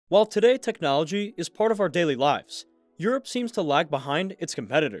While today technology is part of our daily lives, Europe seems to lag behind its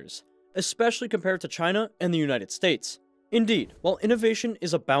competitors, especially compared to China and the United States. Indeed, while innovation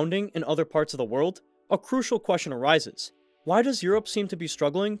is abounding in other parts of the world, a crucial question arises. Why does Europe seem to be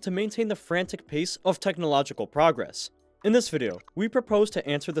struggling to maintain the frantic pace of technological progress? In this video, we propose to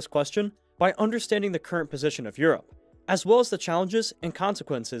answer this question by understanding the current position of Europe, as well as the challenges and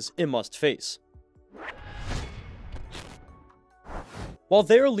consequences it must face. While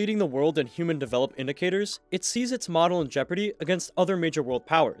they are leading the world in human developed indicators, it sees its model in jeopardy against other major world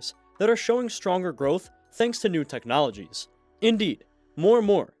powers that are showing stronger growth thanks to new technologies. Indeed, more and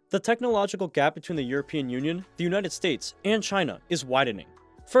more, the technological gap between the European Union, the United States, and China is widening.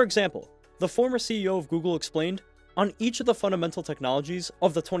 For example, the former CEO of Google explained, on each of the fundamental technologies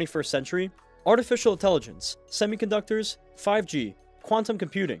of the 21st century, artificial intelligence, semiconductors, 5G, quantum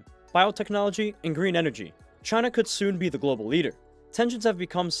computing, biotechnology, and green energy, China could soon be the global leader. Tensions have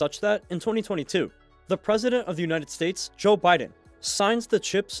become such that, in 2022, the President of the United States, Joe Biden, signs the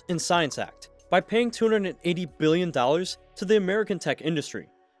CHIPS and Science Act by paying $280 billion to the American tech industry.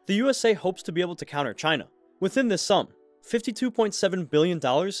 The USA hopes to be able to counter China. Within this sum, $52.7 billion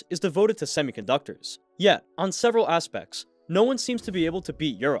is devoted to semiconductors. Yet, on several aspects, no one seems to be able to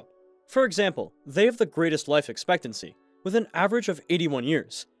beat Europe. For example, they have the greatest life expectancy, with an average of 81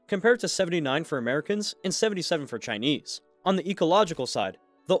 years, compared to 79 for Americans and 77 for Chinese. On the ecological side,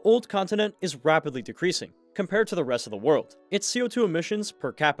 the old continent is rapidly decreasing compared to the rest of the world, its CO2 emissions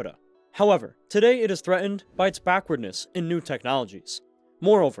per capita. However, today it is threatened by its backwardness in new technologies.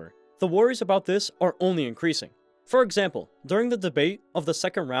 Moreover, the worries about this are only increasing. For example, during the debate of the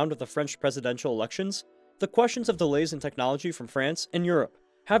second round of the French presidential elections, the questions of delays in technology from France and Europe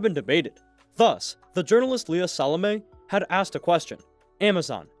have been debated. Thus, the journalist Leah Salome had asked a question.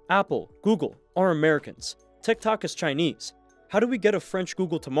 Amazon, Apple, Google are Americans. TikTok is Chinese. How do we get a French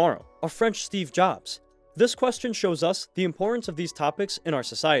Google tomorrow? A French Steve Jobs? This question shows us the importance of these topics in our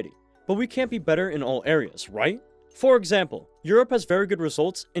society. But we can't be better in all areas, right? For example, Europe has very good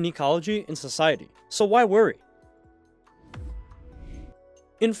results in ecology and society, so why worry?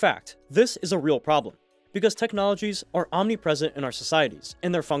 In fact, this is a real problem, because technologies are omnipresent in our societies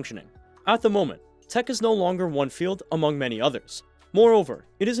and their functioning. At the moment, tech is no longer one field among many others. Moreover,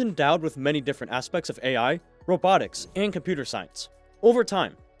 it is endowed with many different aspects of AI, robotics, and computer science. Over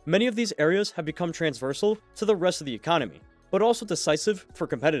time, many of these areas have become transversal to the rest of the economy, but also decisive for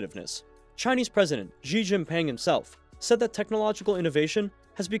competitiveness. Chinese President Xi Jinping himself said that technological innovation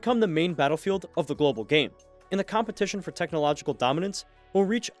has become the main battlefield of the global game, and the competition for technological dominance will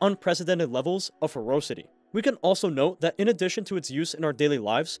reach unprecedented levels of ferocity. We can also note that in addition to its use in our daily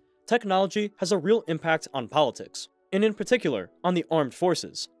lives, technology has a real impact on politics, and in particular on the armed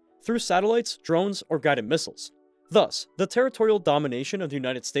forces, through satellites, drones, or guided missiles. Thus, the territorial domination of the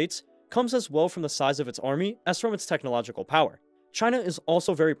United States comes as well from the size of its army as from its technological power. China is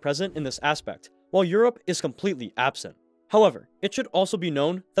also very present in this aspect, while Europe is completely absent. However, it should also be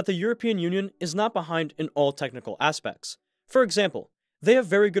known that the European Union is not behind in all technical aspects. For example, they have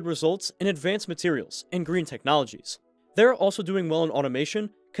very good results in advanced materials and green technologies. They are also doing well in automation,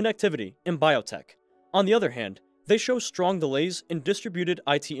 connectivity, and biotech. On the other hand, they show strong delays in distributed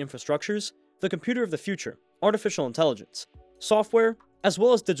IT infrastructures, the computer of the future, artificial intelligence, software, as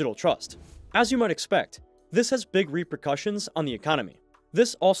well as digital trust. As you might expect, this has big repercussions on the economy.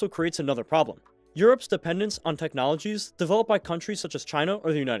 This also creates another problem: Europe's dependence on technologies developed by countries such as China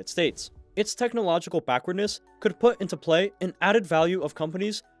or the United States. Its technological backwardness could put into play an added value of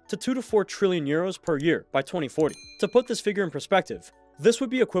companies to 2 to 4 trillion euros per year by 2040. To put this figure in perspective, this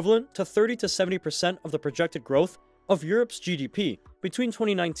would be equivalent to 30 to 70% of the projected growth of Europe's GDP between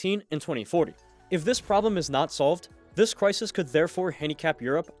 2019 and 2040. If this problem is not solved, this crisis could therefore handicap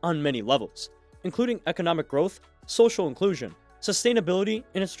Europe on many levels, including economic growth, social inclusion, sustainability,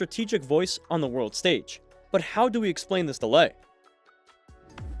 and a strategic voice on the world stage. But how do we explain this delay?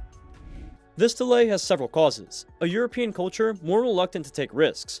 This delay has several causes: a European culture more reluctant to take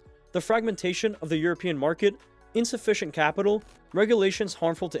risks, the fragmentation of the European market, insufficient capital, regulations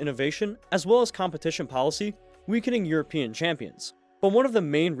harmful to innovation, as well as competition policy weakening European champions. But one of the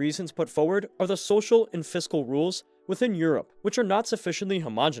main reasons put forward are the social and fiscal rules within Europe, which are not sufficiently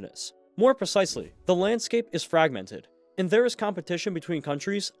homogeneous. More precisely, the landscape is fragmented, and there is competition between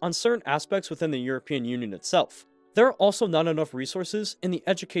countries on certain aspects within the European Union itself. There are also not enough resources in the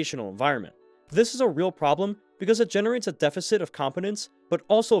educational environment. This is a real problem because it generates a deficit of competence, but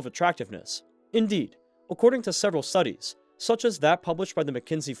also of attractiveness. Indeed, according to several studies, such as that published by the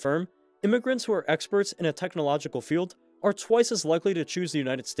McKinsey firm, immigrants who are experts in a technological field are twice as likely to choose the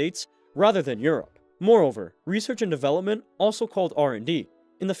United States rather than Europe. Moreover, research and development, also called R&D,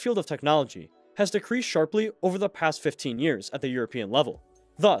 in the field of technology has decreased sharply over the past 15 years at the European level.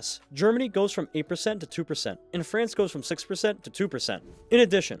 Thus, Germany goes from 8% to 2%, and France goes from 6% to 2%. In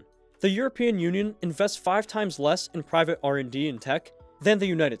addition, the European Union invests 5 times less in private R&D in tech than the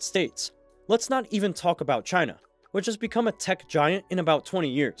United States. Let's not even talk about China, which has become a tech giant in about 20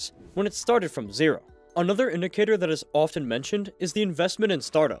 years, when it started from zero. Another indicator that is often mentioned is the investment in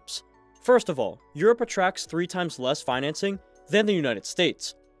startups. First of all, Europe attracts 3 times less financing than the United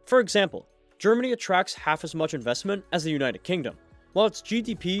States. For example, Germany attracts half as much investment as the United Kingdom, while its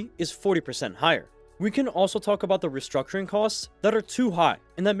GDP is 40% higher. We can also talk about the restructuring costs that are too high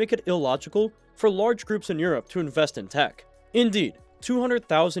and that make it illogical for large groups in Europe to invest in tech. Indeed,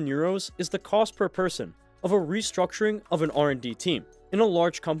 200,000 euros is the cost per person of a restructuring of an R&D team in a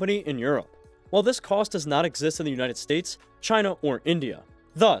large company in Europe, while this cost does not exist in the United States, China, or India.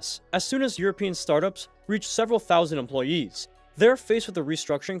 Thus, as soon as European startups reach several thousand employees, they're faced with the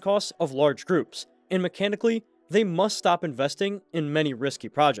restructuring costs of large groups, and mechanically, they must stop investing in many risky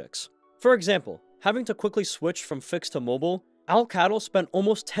projects. For example, having to quickly switch from fixed to mobile, Alcatel spent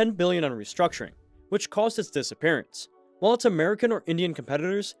almost $10 billion on restructuring, which caused its disappearance, while its American or Indian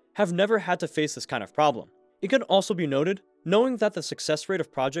competitors have never had to face this kind of problem. It can also be noted, knowing that the success rate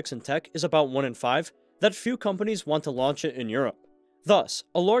of projects in tech is about 1 in 5, that few companies want to launch it in Europe. Thus,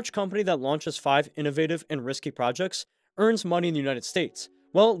 a large company that launches 5 innovative and risky projects earns money in the United States,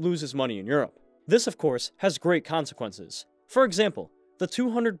 while it loses money in Europe. This, of course, has great consequences. For example, the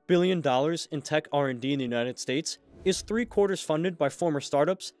 $200 billion in tech R&D in the United States is 3/4 funded by former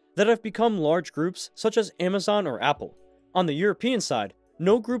startups that have become large groups such as Amazon or Apple. On the European side,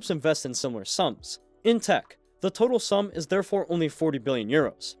 no groups invest in similar sums. In tech, the total sum is therefore only 40 billion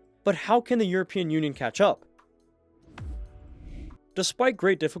euros. But how can the European Union catch up? Despite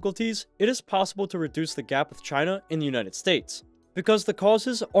great difficulties, it is possible to reduce the gap with China and the United States, because the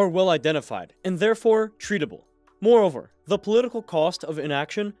causes are well identified and therefore treatable. Moreover, the political cost of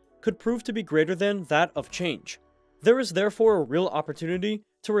inaction could prove to be greater than that of change. There is therefore a real opportunity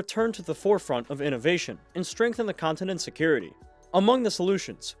to return to the forefront of innovation and strengthen the continent's security. Among the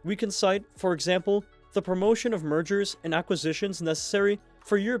solutions, we can cite, for example, the promotion of mergers and acquisitions necessary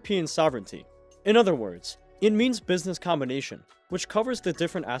for European sovereignty. In other words, it means business combination, which covers the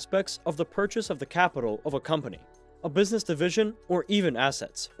different aspects of the purchase of the capital of a company, a business division, or even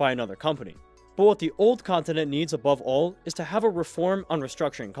assets by another company. But what the old continent needs above all is to have a reform on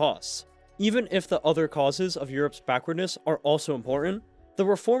restructuring costs. Even if the other causes of Europe's backwardness are also important, the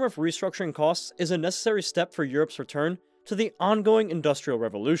reform of restructuring costs is a necessary step for Europe's return to the ongoing industrial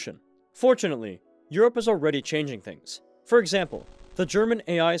revolution. Fortunately, Europe is already changing things. For example, the German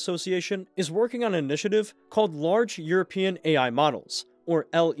AI Association is working on an initiative called Large European AI Models, or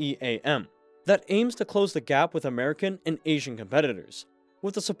LEAM, that aims to close the gap with American and Asian competitors.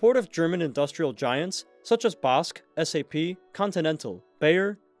 With the support of German industrial giants such as Bosch, SAP, Continental,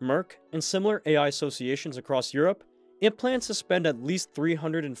 Bayer, Merck, and similar AI associations across Europe, it plans to spend at least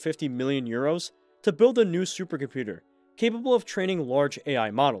 350 million euros to build a new supercomputer capable of training large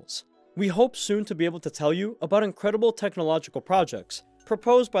AI models. We hope soon to be able to tell you about incredible technological projects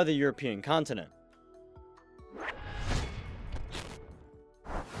proposed by the European continent.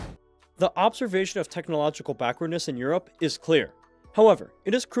 The observation of technological backwardness in Europe is clear. However,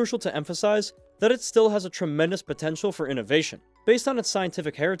 it is crucial to emphasize that it still has a tremendous potential for innovation, based on its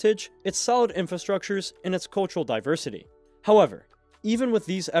scientific heritage, its solid infrastructures, and its cultural diversity. However, even with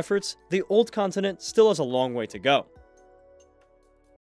these efforts, the old continent still has a long way to go.